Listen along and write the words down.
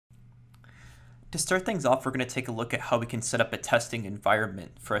To start things off, we're going to take a look at how we can set up a testing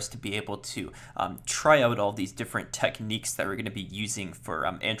environment for us to be able to try out all these different techniques that we're going to be using for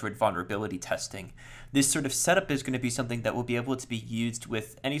Android vulnerability testing. This sort of setup is going to be something that will be able to be used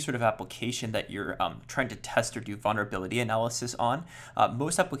with any sort of application that you're trying to test or do vulnerability analysis on.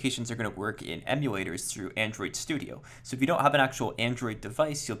 Most applications are going to work in emulators through Android Studio. So if you don't have an actual Android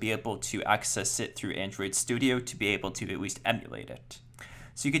device, you'll be able to access it through Android Studio to be able to at least emulate it.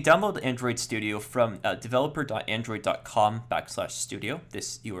 So you could download Android Studio from developer.android.com/studio,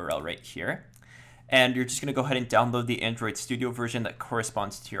 this URL right here. And you're just going to go ahead and download the Android Studio version that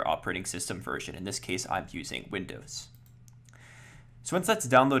corresponds to your operating system version. In this case, I'm using Windows. So once that's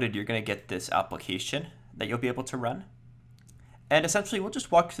downloaded, you're going to get this application that you'll be able to run. And essentially, we'll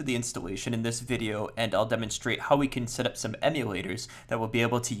just walk through the installation in this video, and I'll demonstrate how we can set up some emulators that we'll be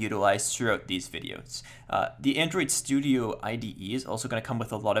able to utilize throughout these videos. The Android Studio IDE is also going to come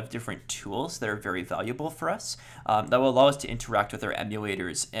with a lot of different tools that are very valuable for us that will allow us to interact with our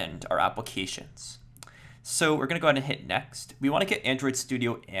emulators and our applications. So we're going to go ahead and hit next. We want to get Android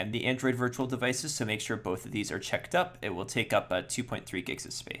Studio and the Android virtual devices, so make sure both of these are checked up. It will take up 2.3 gigs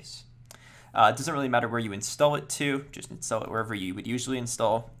of space. It doesn't really matter where you install it to, just install it wherever you would usually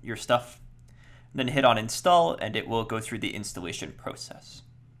install your stuff. And then hit on install, and it will go through the installation process.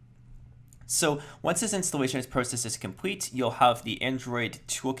 So once this installation process is complete, you'll have the Android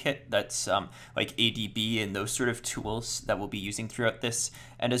toolkit that's like ADB and those sort of tools that we'll be using throughout this.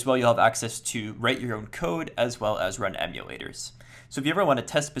 And as well, you'll have access to write your own code as well as run emulators. So if you ever want to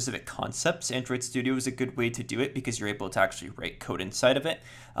test specific concepts, Android Studio is a good way to do it because you're able to actually write code inside of it.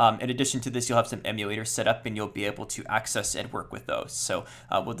 In addition to this, you'll have some emulators set up and you'll be able to access and work with those. So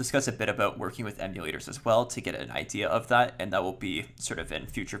we'll discuss a bit about working with emulators as well to get an idea of that, and that will be sort of in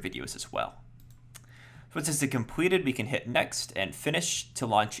future videos as well. Once this is completed, we can hit next and finish to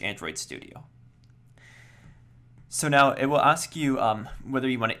launch Android Studio. So now it will ask you whether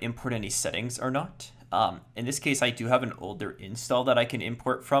you want to import any settings or not. In this case, I do have an older install that I can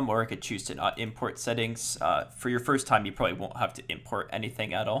import from, or I could choose to not import settings. For your first time, you probably won't have to import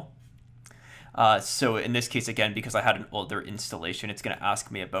anything at all. So in this case, again, because I had an older installation, it's going to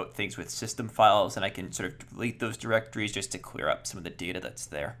ask me about things with system files, and I can sort of delete those directories just to clear up some of the data that's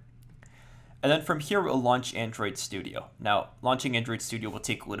there. And then from here, we'll launch Android Studio. Now, launching Android Studio will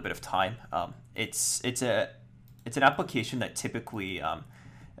take a little bit of time. It's an application that typically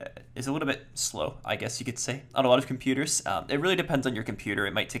is a little bit slow, I guess you could say, on a lot of computers. It really depends on your computer.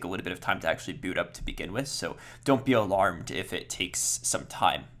 It might take a little bit of time to actually boot up to begin with, so don't be alarmed if it takes some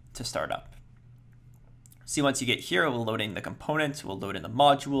time to start up. See, once you get here, we'll load in the components, we'll load in the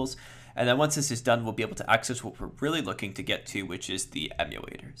modules, and then once this is done, we'll be able to access what we're really looking to get to, which is the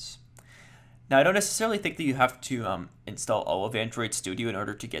emulators. Now, I don't necessarily think that you have to install all of Android Studio in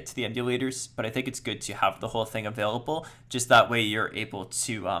order to get to the emulators, but I think it's good to have the whole thing available. Just that way you're able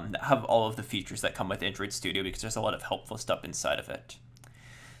to have all of the features that come with Android Studio, because there's a lot of helpful stuff inside of it.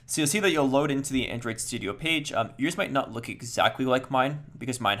 So you'll see that you'll load into the Android Studio page. Yours might not look exactly like mine,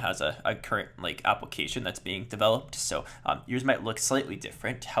 because mine has a current application that's being developed. So yours might look slightly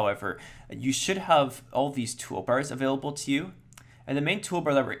different. However, you should have all these toolbars available to you. And the main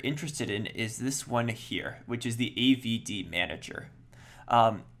toolbar that we're interested in is this one here, which is the AVD Manager.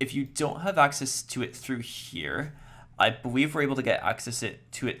 If you don't have access to it through here, I believe we're able to get access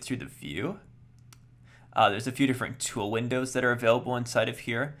to it through the view. There's a few different tool windows that are available inside of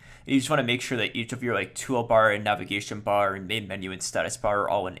here. And you just want to make sure that each of your toolbar and navigation bar and main menu and status bar are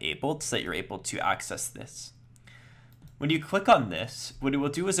all enabled so that you're able to access this. When you click on this, what it will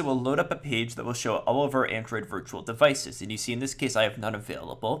do is it will load up a page that will show all of our Android virtual devices. And you see in this case, I have none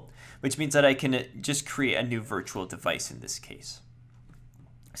available, which means that I can just create a new virtual device in this case.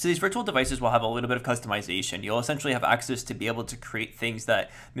 So these virtual devices will have a little bit of customization. You'll essentially have access to be able to create things that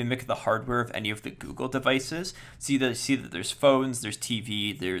mimic the hardware of any of the Google devices. See that there's phones, there's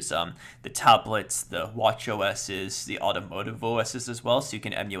TV, there's the tablets, the watch OSs, the automotive OSs as well, so you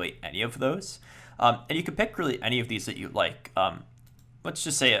can emulate any of those. And you can pick really any of these that you like. Let's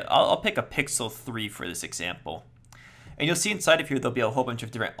just say I'll pick a Pixel 3 for this example. And you'll see inside of here there'll be a whole bunch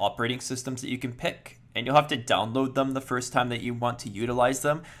of different operating systems that you can pick. And you'll have to download them the first time that you want to utilize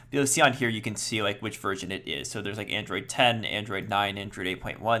them. But you'll see on here you can see which version it is. So there's Android 10, Android 9, Android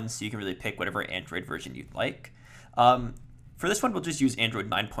 8.1. So you can really pick whatever Android version you'd like. For this one, we'll just use Android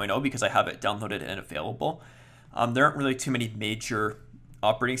 9.0 because I have it downloaded and available. There aren't really too many major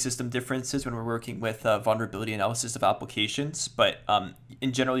operating system differences when we're working with vulnerability analysis of applications, but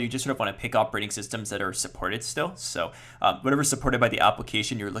in general, you just sort of want to pick operating systems that are supported still. So whatever's supported by the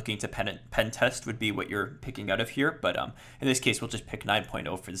application you're looking to pen test would be what you're picking out of here. But in this case, we'll just pick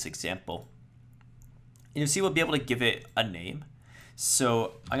 9.0 for this example. And you'll see we'll be able to give it a name.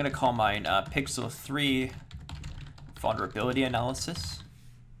 So I'm going to call mine Pixel 3 Vulnerability Analysis,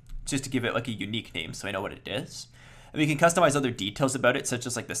 just to give it like a unique name so I know what it is. And we can customize other details about it, such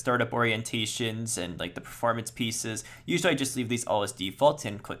as like the startup orientations and like the performance pieces. Usually I just leave these all as default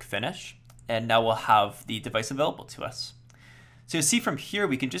and click finish. And now we'll have the device available to us. So you'll see from here,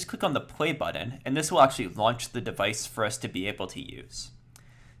 we can just click on the play button, and this will actually launch the device for us to be able to use.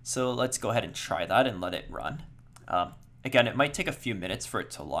 So let's go ahead and try that and let it run. Again, it might take a few minutes for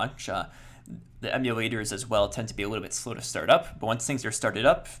it to launch. The emulators as well tend to be a little bit slow to start up, but once things are started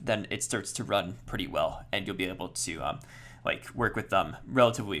up, then it starts to run pretty well, and you'll be able to like work with them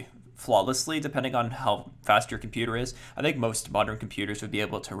relatively flawlessly, depending on how fast your computer is. I think most modern computers would be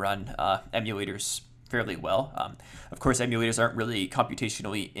able to run emulators fairly well. Of course, emulators aren't really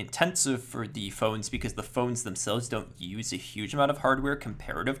computationally intensive for the phones because the phones themselves don't use a huge amount of hardware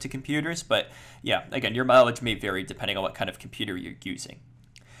comparative to computers. But yeah, again, your mileage may vary depending on what kind of computer you're using.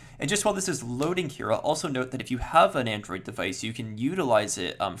 And just while this is loading here, I'll also note that if you have an Android device, you can utilize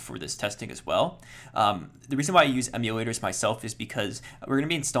it for this testing as well. The reason why I use emulators myself is because we're going to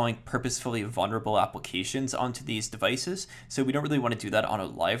be installing purposefully vulnerable applications onto these devices. So we don't really want to do that on a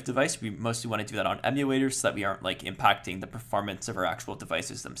live device. We mostly want to do that on emulators so that we aren't like impacting the performance of our actual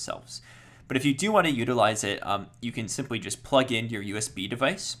devices themselves. But if you do want to utilize it, you can simply just plug in your USB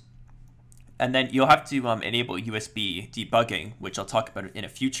device. And then you'll have to enable USB debugging, which I'll talk about in a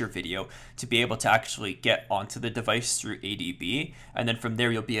future video, to be able to actually get onto the device through ADB. And then from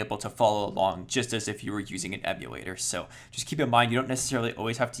there, you'll be able to follow along just as if you were using an emulator. So just keep in mind, you don't necessarily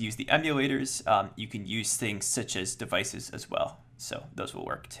always have to use the emulators. You can use things such as devices as well. So those will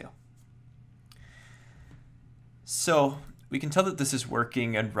work too. So we can tell that this is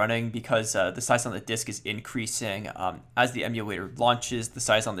working and running because the size on the disk is increasing. As the emulator launches, the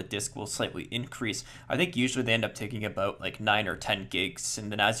size on the disk will slightly increase. I think usually they end up taking about like 9 or 10 gigs.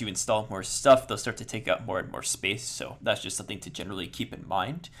 And then as you install more stuff, they'll start to take up more and more space. So that's just something to generally keep in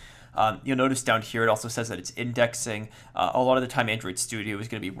mind. You'll notice down here, it also says that it's indexing. A lot of the time, Android Studio is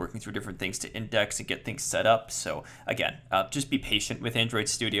going to be working through different things to index and get things set up. So again, just be patient with Android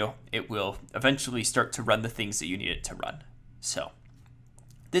Studio. It will eventually start to run the things that you need it to run. So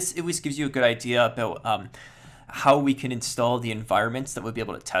this at least gives you a good idea about how we can install the environments that we'll be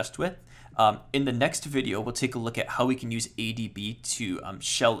able to test with. In the next video, we'll take a look at how we can use ADB to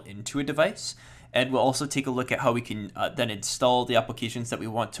shell into a device. And we'll also take a look at how we can then install the applications that we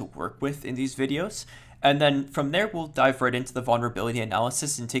want to work with in these videos. And then from there, we'll dive right into the vulnerability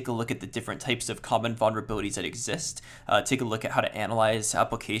analysis and take a look at the different types of common vulnerabilities that exist. Take a look at how to analyze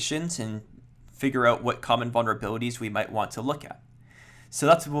applications and figure out what common vulnerabilities we might want to look at. So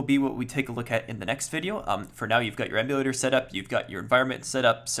that will be what we take a look at in the next video. For now, you've got your emulator set up, you've got your environment set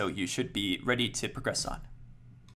up, so you should be ready to progress on.